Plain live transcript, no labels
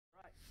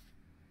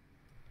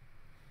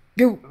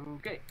Go.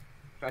 Okay.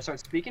 Should I start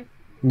speaking?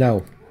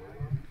 No.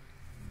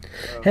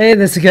 Okay. Hey,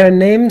 this guy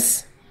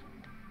names.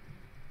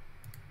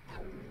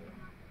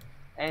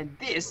 And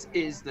this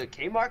is the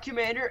Kmart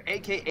Commander,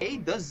 aka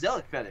the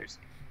Zealot Feathers.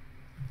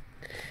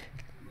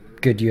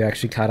 Good, you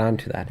actually caught on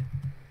to that.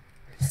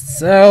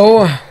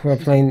 So, we're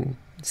playing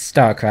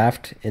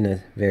StarCraft in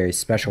a very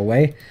special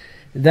way.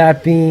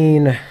 That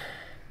being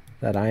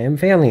that I am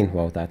failing.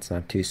 Well, that's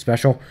not too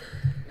special.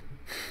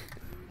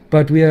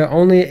 But we are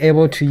only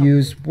able to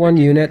use one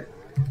unit.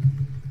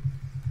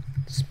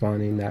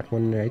 Spawning that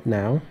one right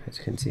now, as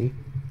you can see.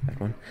 That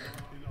one.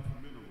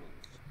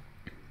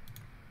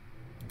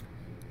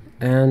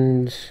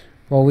 And,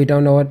 well, we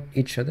don't know what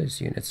each other's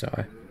units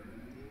are.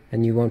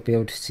 And you won't be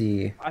able to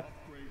see.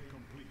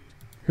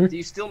 Do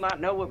you still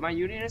not know what my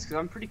unit is?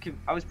 Because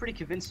I was pretty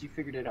convinced you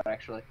figured it out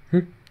actually.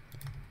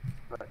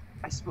 But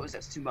I suppose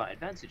that's to my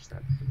advantage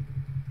then.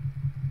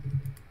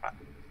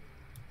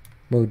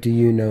 Well, do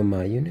you know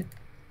my unit?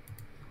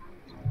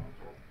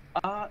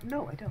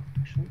 No, I don't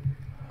actually.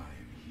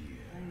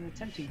 I'm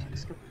attempting to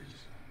discover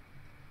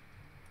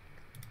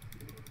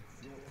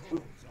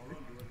it.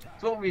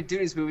 So what we've been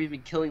doing is we've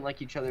been killing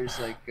like each other's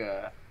like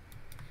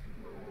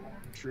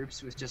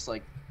troops with just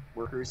like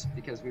workers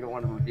because we don't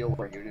want to reveal what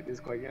our unit is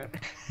quite yet.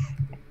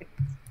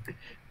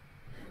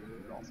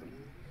 Awesome.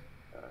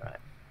 Alright.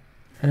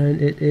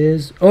 And it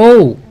is.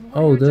 Oh! What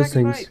are Oh, you those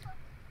attacking things.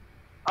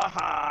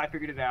 Aha! I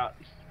figured it out.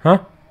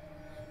 Huh?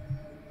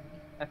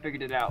 I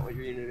figured it out what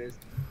your unit is.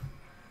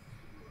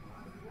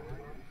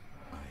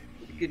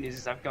 The good news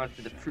is I've gone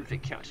for the proof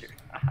encounter.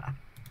 Aha.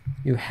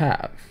 You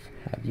have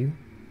you?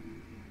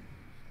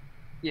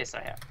 Yes,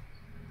 I have.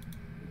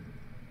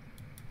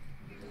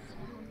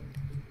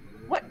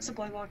 What?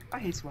 Supply block? I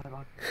hate supply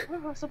block.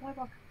 What supply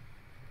block?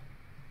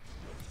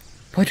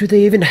 Why do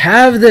they even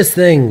have this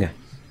thing?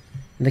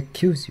 And it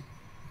kills you.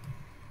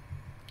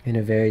 In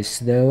a very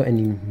slow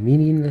and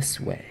meaningless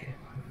way.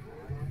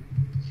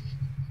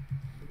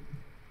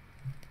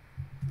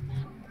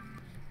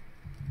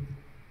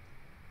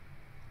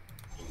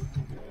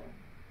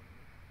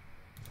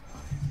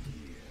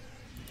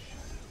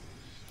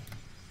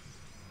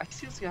 I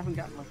seriously haven't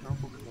gotten like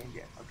normal command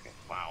yet. Okay.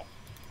 Wow.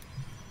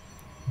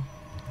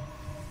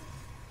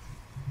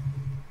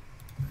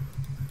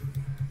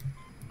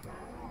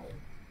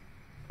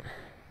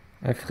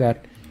 I forgot.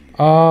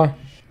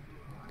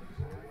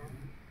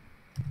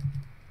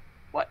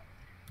 What?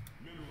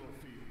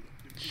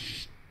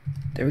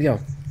 There we go.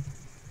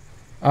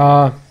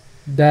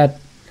 That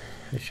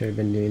I should have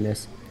been doing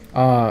this.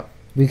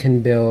 We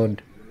can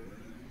build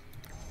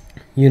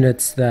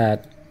units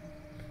that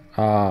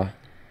like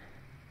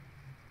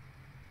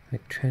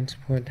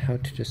transport. How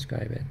to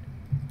describe it?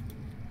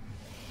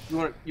 You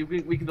want?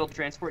 We can build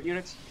transport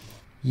units.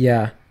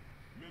 Yeah.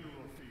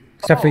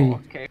 Except for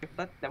you. Okay.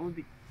 That would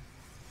be.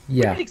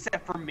 Yeah.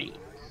 Except for me.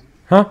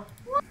 Huh?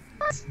 What?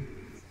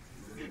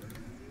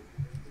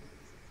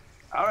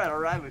 Alright, I'll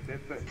ride with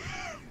it, but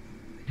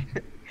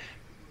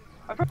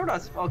I prefer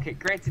not. Okay,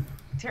 granted,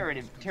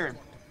 Terran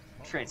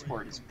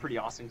transport is pretty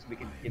awesome, so we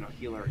can, you know,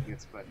 heal our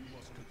units, but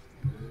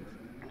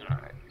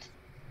alright.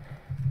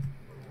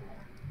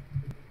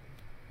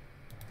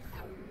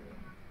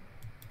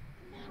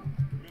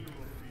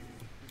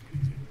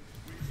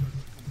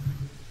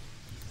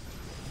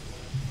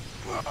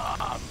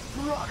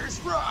 Marauders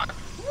rock!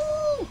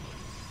 Woo!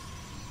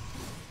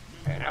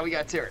 Okay, now we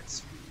got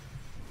turrets.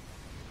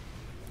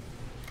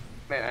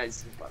 Man, I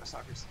just a lot of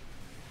stalkers.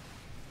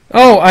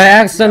 Oh, I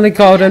accidentally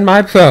called in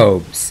my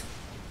probes.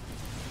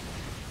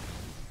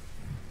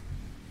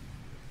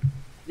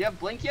 You have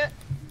blink yet?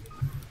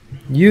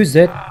 Use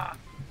it.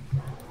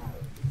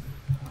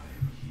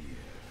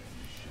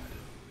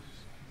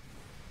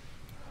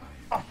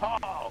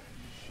 Oh!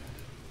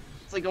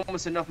 It's like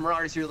almost enough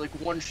marauders here, like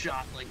one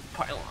shot, like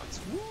pylons.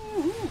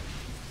 Woohoo!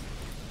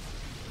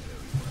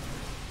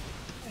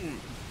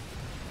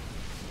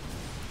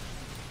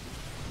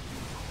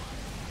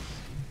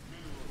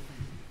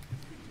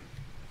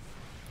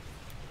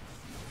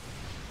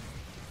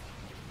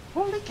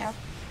 Holy cow!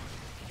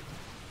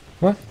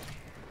 What?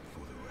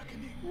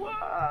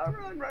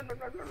 Whoa, run.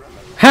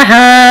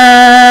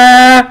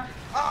 Haha!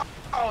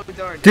 Oh,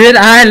 darn. Did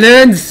I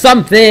learn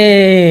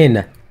something?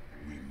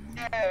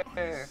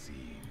 Yeah.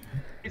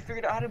 You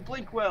figured out how to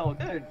blink well.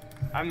 Good.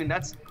 I mean,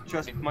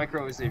 trust me,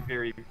 micro is a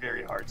very,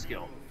 very hard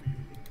skill.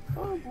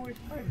 Oh boy,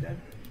 I'm dead.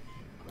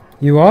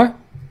 You are?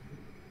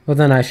 Well,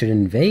 then I should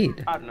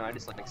invade. I don't know, I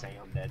just like saying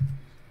I'm dead.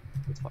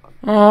 It's fun.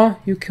 Aw,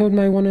 you killed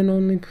my one and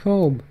only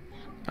probe.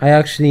 I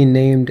actually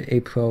named a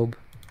probe.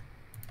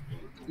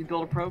 You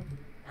build a probe?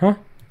 Huh?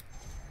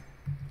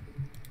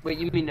 Wait,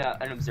 you mean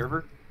an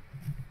observer?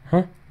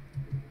 Huh?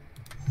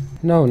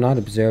 No, not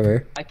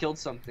observer. I killed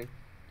something.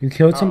 You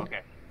killed Oh, some?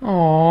 okay.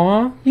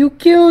 Aw, you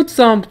killed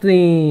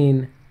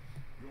something.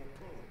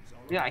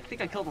 Yeah, I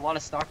think I killed a lot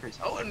of stalkers.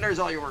 Oh, and there's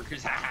all your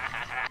workers.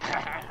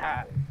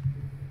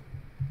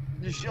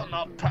 You shall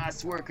not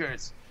pass,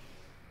 workers.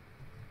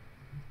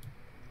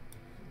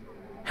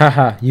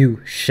 Haha,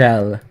 you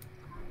shall.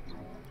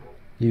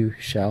 You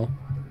shall.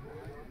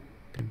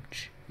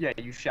 Yeah,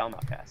 you shall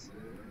not pass.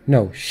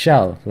 No,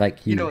 shall,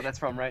 like you. You know what that's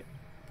from, right?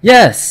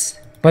 Yes,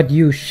 but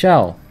you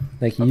shall,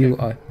 like Okay. you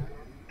are.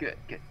 Good,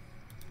 good.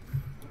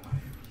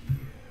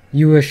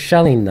 You were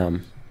shelling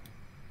them.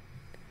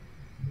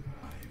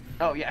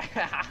 Oh yeah,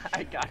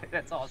 I got it.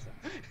 That's awesome.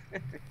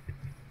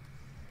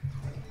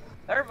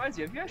 That reminds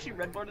me. Have you actually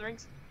read Lord of the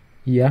Rings?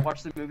 Yeah.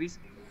 Watched the movies?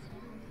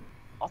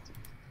 Awesome.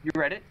 You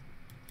read it?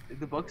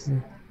 The books?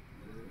 Mm.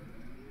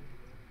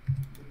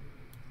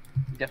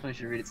 You definitely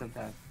should read it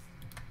sometime.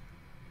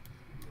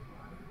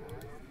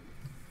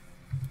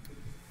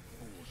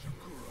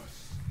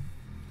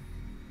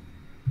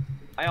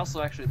 I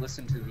also actually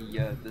listened to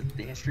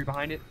the history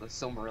behind it, the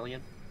Silmarillion,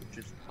 which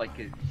is like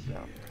a.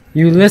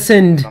 You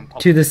listened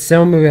to the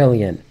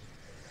Silmarillion.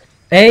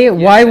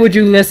 Why would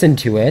you listen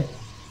to it?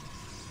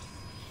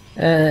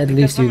 At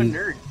least I'm you. a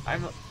nerd.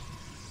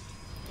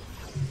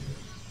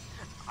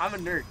 I'm a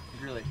nerd.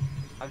 Really,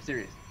 I'm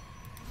serious.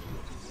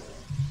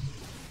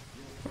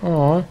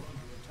 Aw.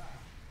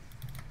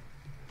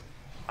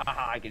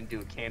 Haha, I can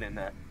do a canon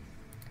that.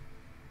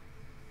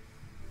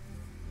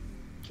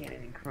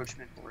 Canon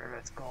encroachment, or whatever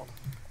that's called.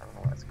 I don't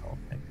know what that's called,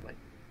 actually.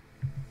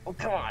 Oh,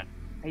 come on!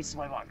 Hey,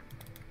 Swivok.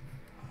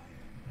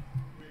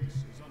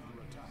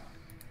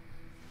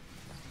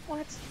 What?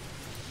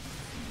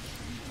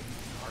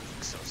 Ours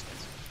looks so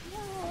expensive.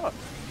 Ah!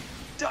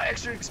 Die,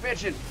 extra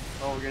expansion!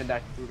 Oh, we're gonna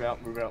die. Move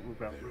out, move out,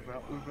 move out, move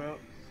out, move out.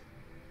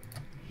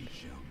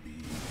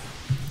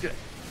 Good.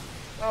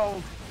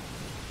 Oh.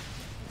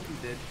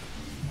 He did.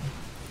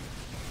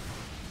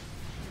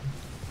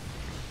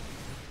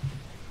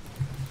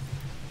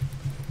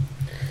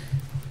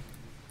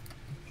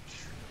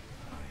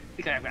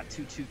 I think I've got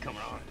 2-2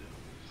 coming on.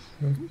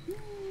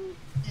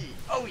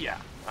 Oh yeah.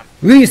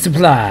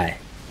 Resupply.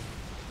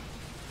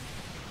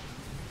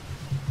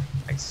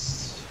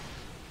 Nice.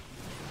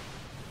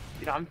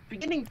 You know, I'm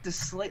beginning to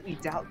slightly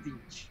doubt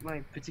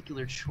my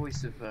particular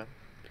choice of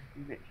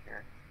unit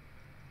here.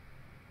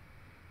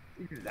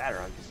 Either that, or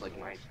I'm just like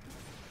my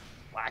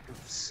lack of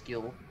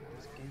skill in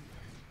this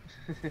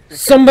game.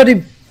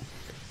 Somebody.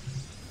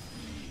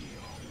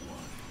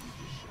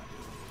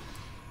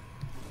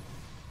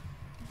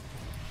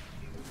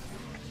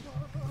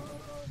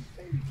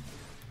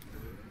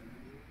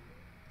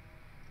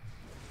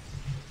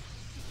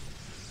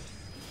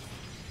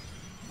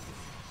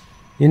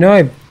 You know,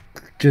 I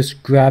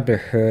just grabbed a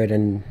herd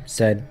and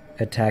said,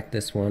 attack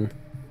this one.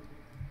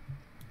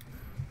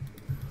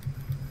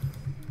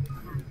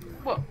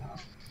 Whoa.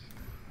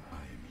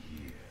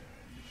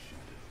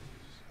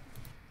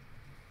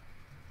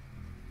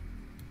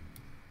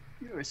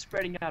 You were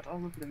spreading out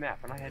all over the map,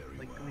 and I had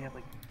like only have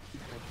like 2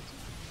 trenches.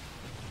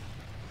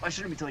 I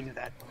shouldn't be telling you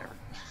that. Whatever.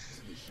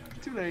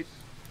 Too late.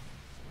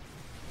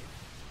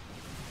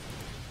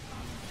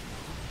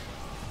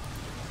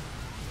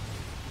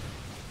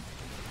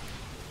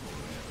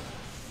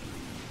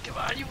 Come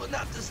on, you will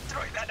not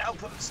destroy that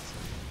outpost.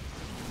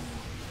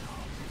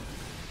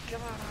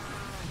 Come on.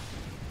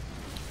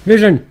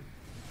 Vision.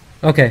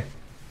 Okay.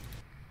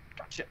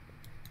 Gotcha.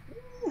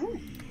 Oh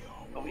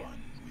yeah.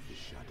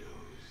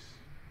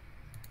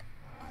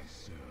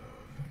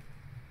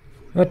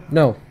 What?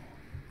 No.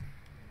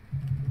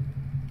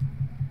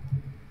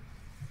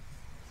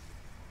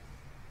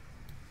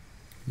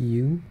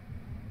 You?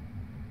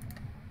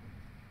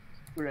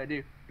 What did I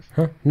do?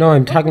 Huh? No,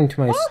 I'm talking to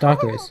my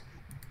stalkers.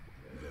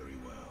 Very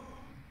well.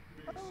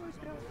 Oh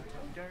no!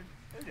 Oh darn!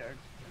 Oh darn!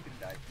 I'm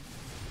gonna die.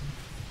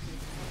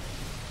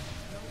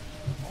 No,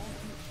 all of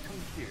you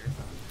come here.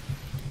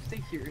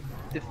 Stay here.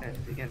 Defend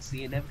against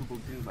the inevitable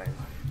doom I am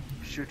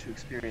sure to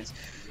experience.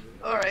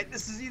 All right,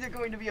 this is either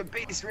going to be a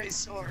base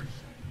race or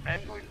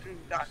I'm going to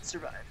not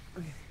survive.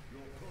 Okay.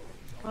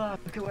 Ah,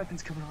 look at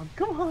weapons coming on.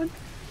 Come on.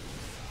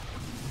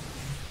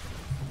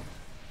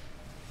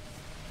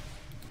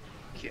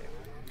 Okay.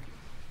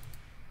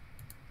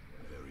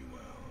 Very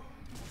well.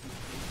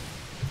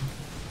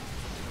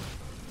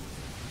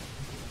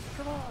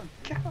 Come on,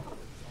 come on.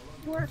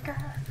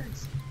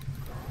 Workers!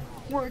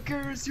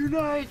 Workers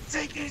unite!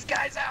 Take these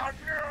guys out!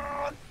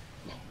 Come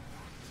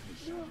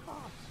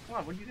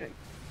on, what are you doing?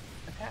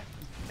 Attack,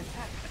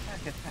 attack,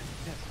 attack, attack,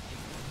 yes.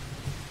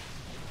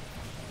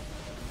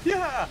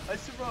 Yeah! I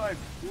survived!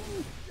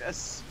 Woo,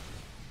 yes!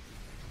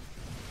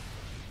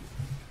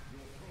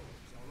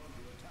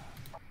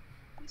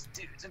 These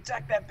dudes,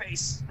 attack that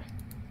base!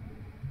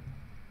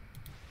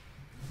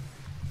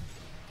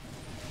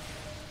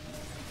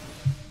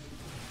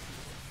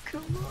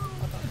 Come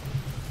on!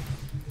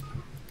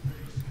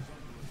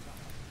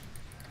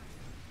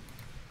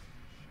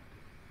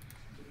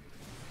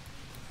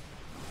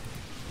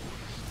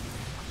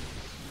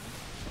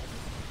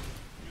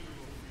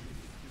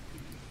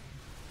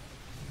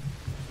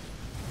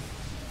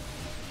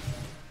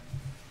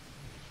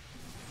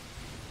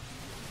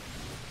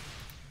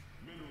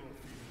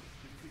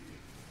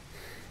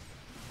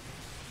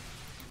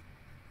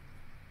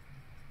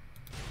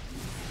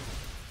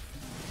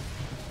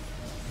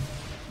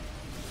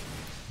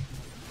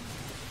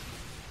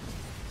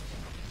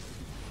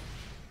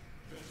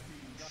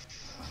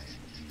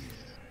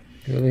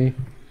 Really?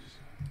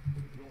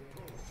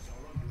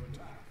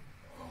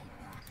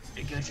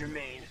 There goes your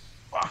main.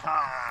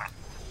 Waha!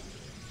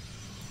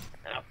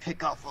 And I'll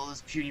pick off all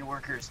those puny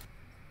workers.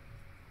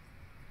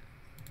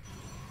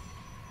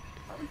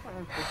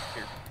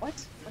 What?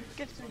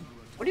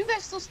 What are you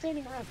guys still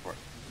standing around for?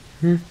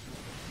 Hmm?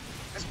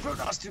 There's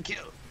Protoss to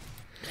kill.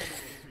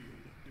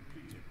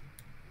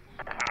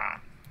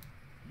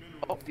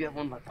 Oh, you have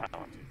one left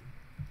pylon.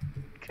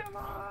 Come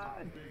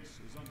on.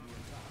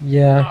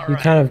 Yeah, you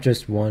Alright. kind of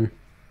just won.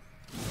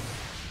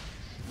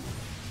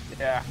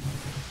 Yeah.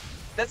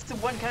 That's the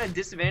one kind of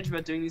disadvantage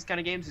about doing these kind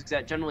of games, is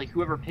that generally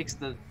whoever picks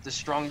the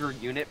stronger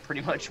unit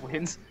pretty much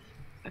wins.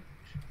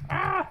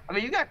 I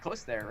mean, you got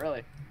close there,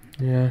 really.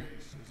 Yeah.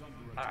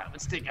 Alright,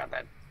 let's take out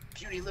that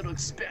puny little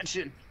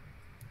expansion.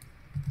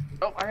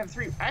 Oh, I have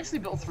 3. I actually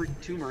built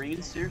 2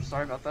 Marines here.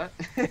 Sorry about that.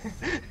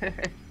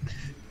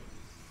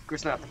 Of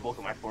course, not the bulk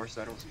of my force,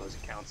 so I don't suppose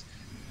it counts.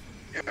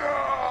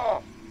 Yeah!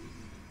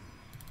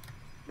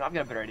 No, I've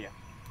got a better idea.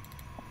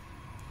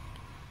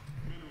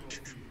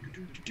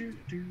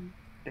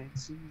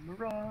 Dancing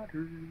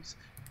Marauders.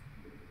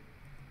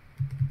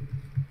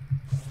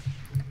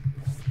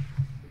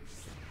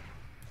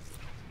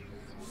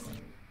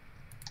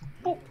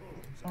 Oh.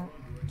 I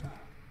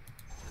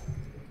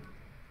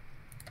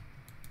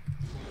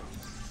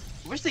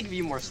wish they give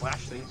you more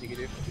slash things you could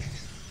do.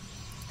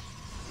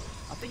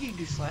 I think you can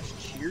do slash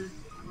cheer.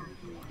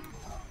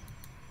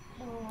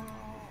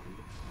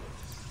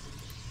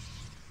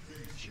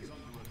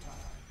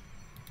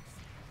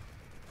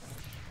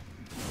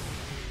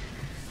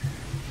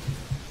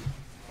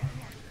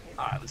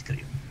 Alright, let's kill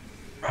you.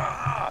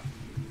 Ah!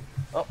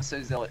 Oh,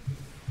 so Zealot.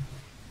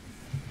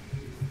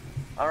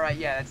 Alright,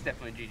 yeah, that's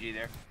definitely GG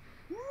there.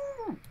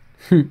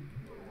 Woo!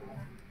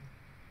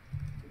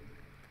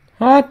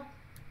 What?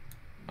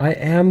 I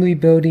am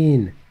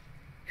rebuilding.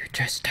 You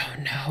just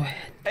don't know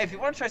it. Hey, if you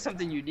want to try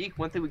something unique,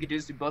 one thing we could do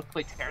is we both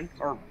play Terran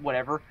or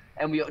whatever,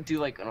 and we do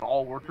like an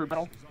all-worker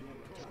battle.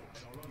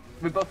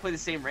 We both play the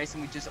same race,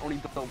 and we just only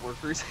build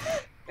workers.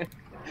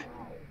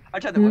 I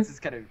tried that once.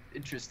 It's kind of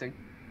interesting.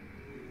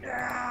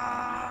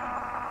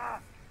 Yeah!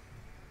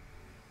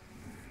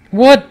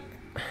 What?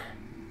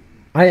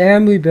 I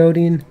am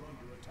rebuilding.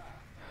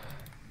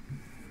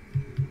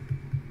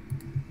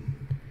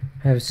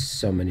 I have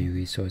so many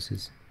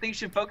resources. I think you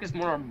should focus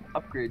more on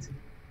upgrades.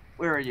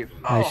 Where are you?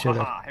 I Oh,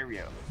 should've. haha, here we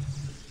go.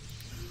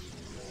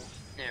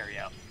 There we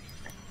go.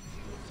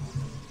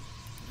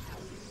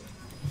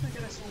 I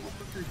got a solo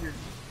worker here.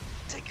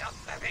 Take out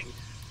that thing.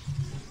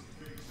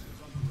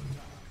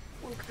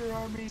 Worker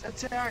armies,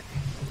 attack!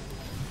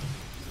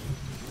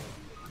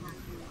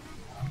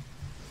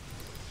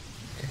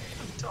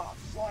 Stop,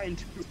 fly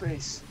into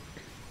space.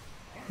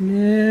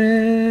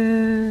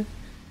 Yeah.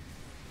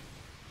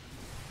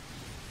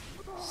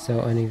 So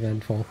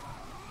uneventful.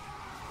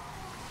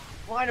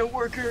 Line of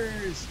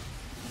workers!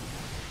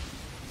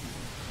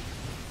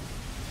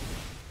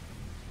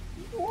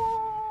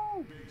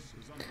 Whoa!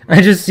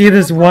 I just see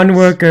this one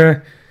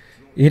worker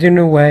eating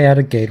away at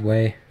a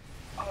gateway.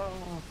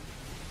 Oh.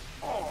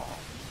 Oh.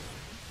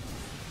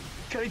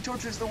 Cutting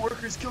torches the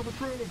workers, kill the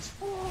probes!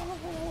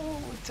 Whoa!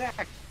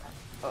 Attack!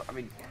 Oh, I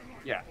mean,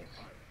 yeah.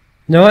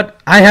 You know what?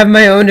 I have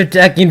my own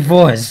attacking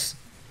force.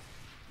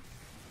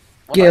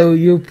 What? Go,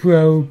 you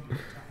probe.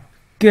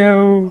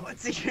 Go. Oh,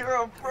 it's a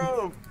hero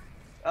probe!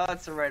 Oh,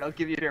 that's alright, I'll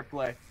give you fair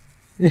play.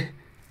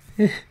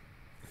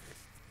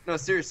 No,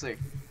 seriously.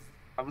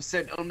 I will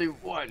send only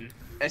one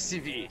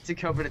SCV to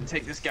come in and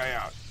take this guy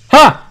out.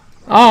 Ha!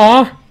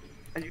 Aw!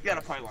 And you got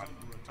a pylon.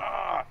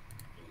 Ah!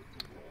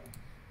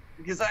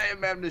 Because I am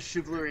Magnus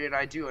Chivalry and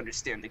I do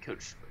understand the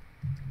coach.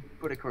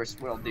 But of course,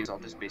 what I'll do is I'll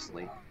just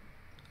basically...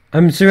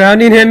 I'm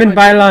surrounding him in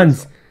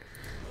pylons.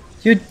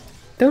 You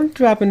don't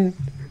drop in.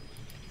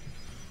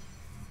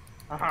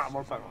 Aha,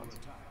 more pylons.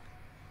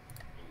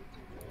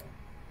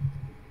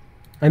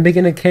 I'm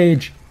making a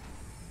cage.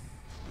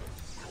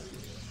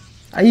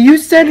 You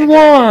said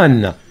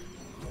one!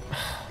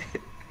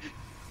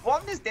 Well,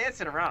 I'm just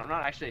dancing around. I'm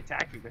not actually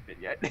attacking with it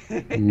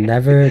yet.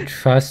 Never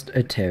trust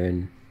a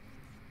Terran.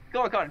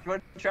 Go on, if you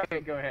want to try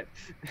it, go ahead.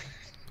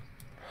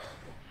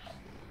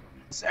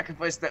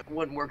 Sacrifice that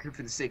one worker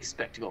for the sake of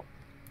spectacle.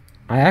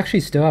 I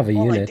actually still have a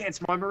All unit. I dance,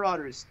 my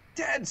marauders.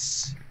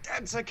 Dance!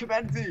 Dance, I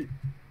command thee!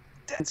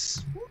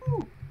 Dance!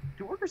 Woo!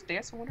 Do workers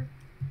dance, I wonder?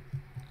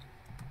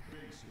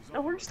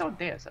 No, workers don't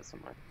dance, that's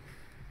something.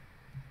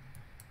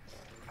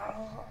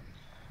 Oh.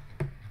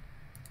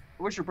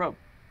 Where's your probe?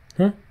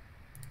 Huh?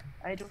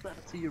 I don't not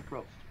see your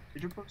probe.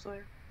 Is your probe still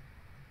here?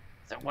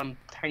 Is that one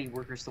tiny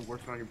worker still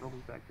working on your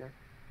buildings back there?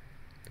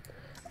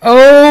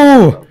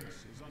 Oh!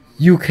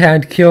 You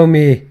can't kill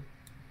me.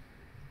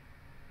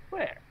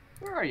 Where?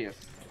 Where are you?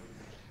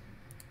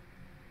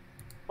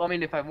 Well, I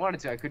mean, if I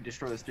wanted to, I could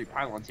destroy those 3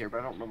 pylons here,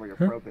 but I don't remember where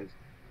your probe is.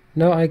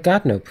 No, I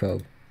got no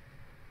probe.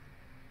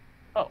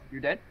 Oh,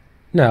 you're dead?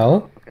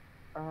 No. Okay.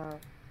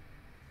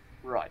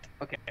 Right.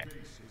 Okay.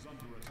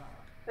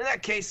 In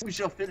that case, we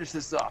shall finish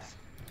this off.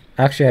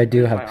 Actually, I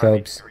do My have army. There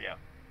probes. we go.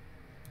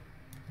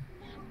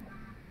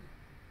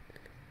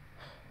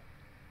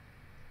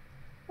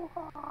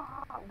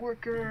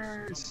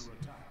 Workers!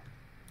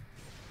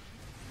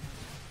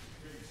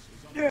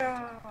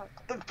 Yeah!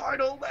 The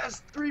final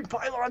last 3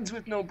 pylons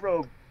with no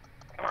probe!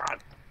 Come on!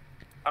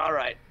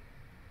 Alright.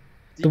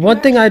 The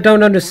one thing I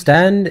don't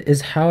understand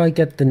is how I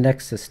get the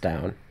Nexus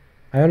down.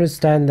 I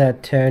understand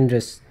that Terran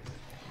just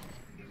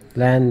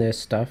land their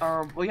stuff.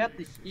 Well,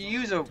 you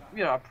use a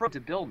probe to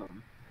build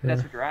them.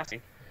 That's what you're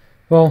asking.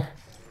 Well,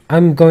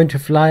 I'm going to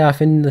fly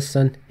off in the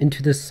sun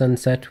into the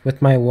sunset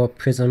with my warp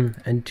prism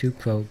and 2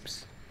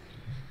 probes.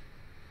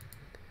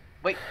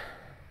 Wait,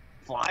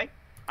 fly?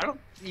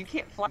 You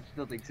can't fly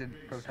buildings in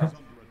Proton.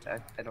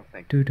 I don't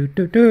think. Do do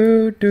do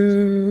do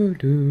do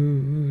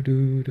do do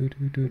do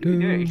do do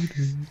do.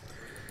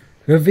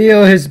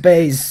 Reveal his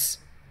base.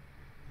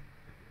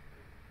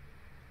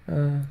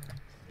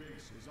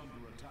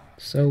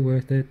 So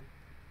worth it.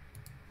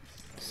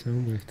 So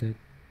worth it.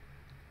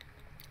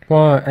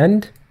 Wanna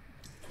end?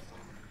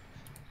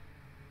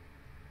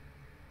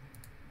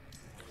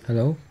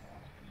 Hello?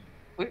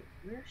 Where's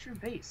your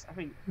base? I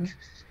mean,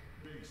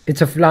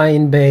 It's a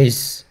flying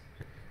base.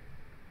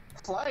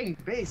 flying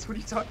base? What are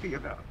you talking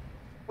about?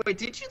 Wait,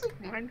 did you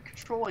like mind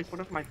control like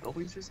one of my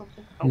buildings or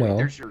something? Oh No. wait,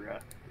 there's your.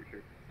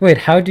 Wait,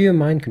 how do you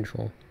mind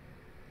control?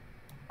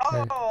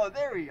 Oh,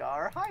 there we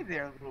are. Hi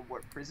there, little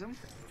warp prism.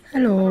 I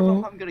Hello. don't know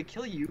if I'm gonna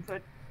kill you,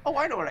 but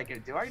I know what I can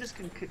do. I just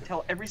can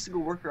tell every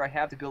single worker I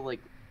have to build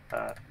like,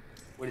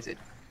 what is it?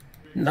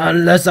 Not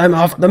unless I'm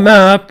off the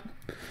map.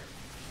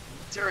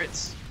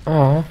 Turrets.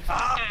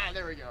 Aw.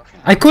 There we go.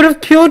 I could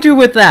have killed you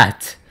with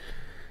that.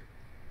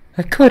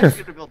 I could I'm have.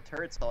 gonna build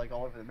turrets like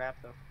all over the map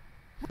though.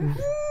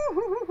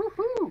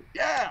 Woo-hoo-hoo-hoo-hoo.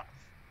 Yeah.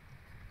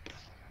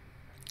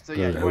 So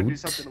yeah, you want to do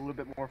something a little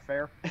bit more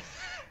fair?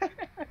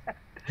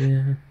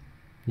 Yeah.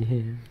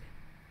 Yeah.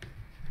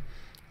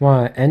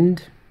 Wanna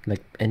end?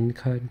 Like end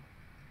card?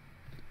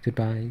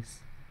 Goodbyes.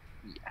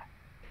 Yeah.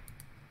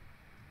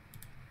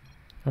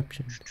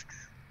 Options.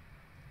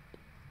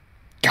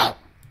 Go!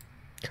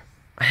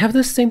 I have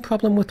the same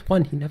problem with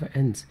 1. He never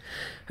ends.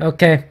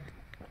 Okay.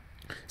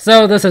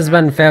 So this has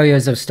been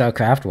Failures of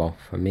StarCraft. Well,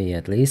 for me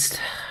at least.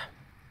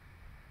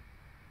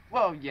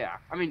 Well, yeah.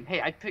 I mean,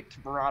 hey, I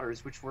picked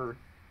Marauders, which were,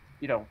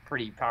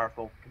 pretty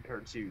powerful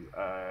compared to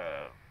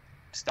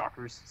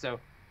Stalkers. So,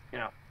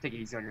 take it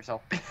easy on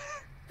yourself.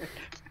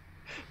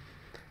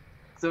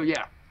 So,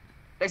 yeah.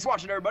 Thanks for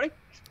watching, everybody.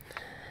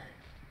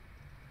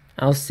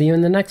 I'll see you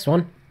in the next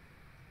one.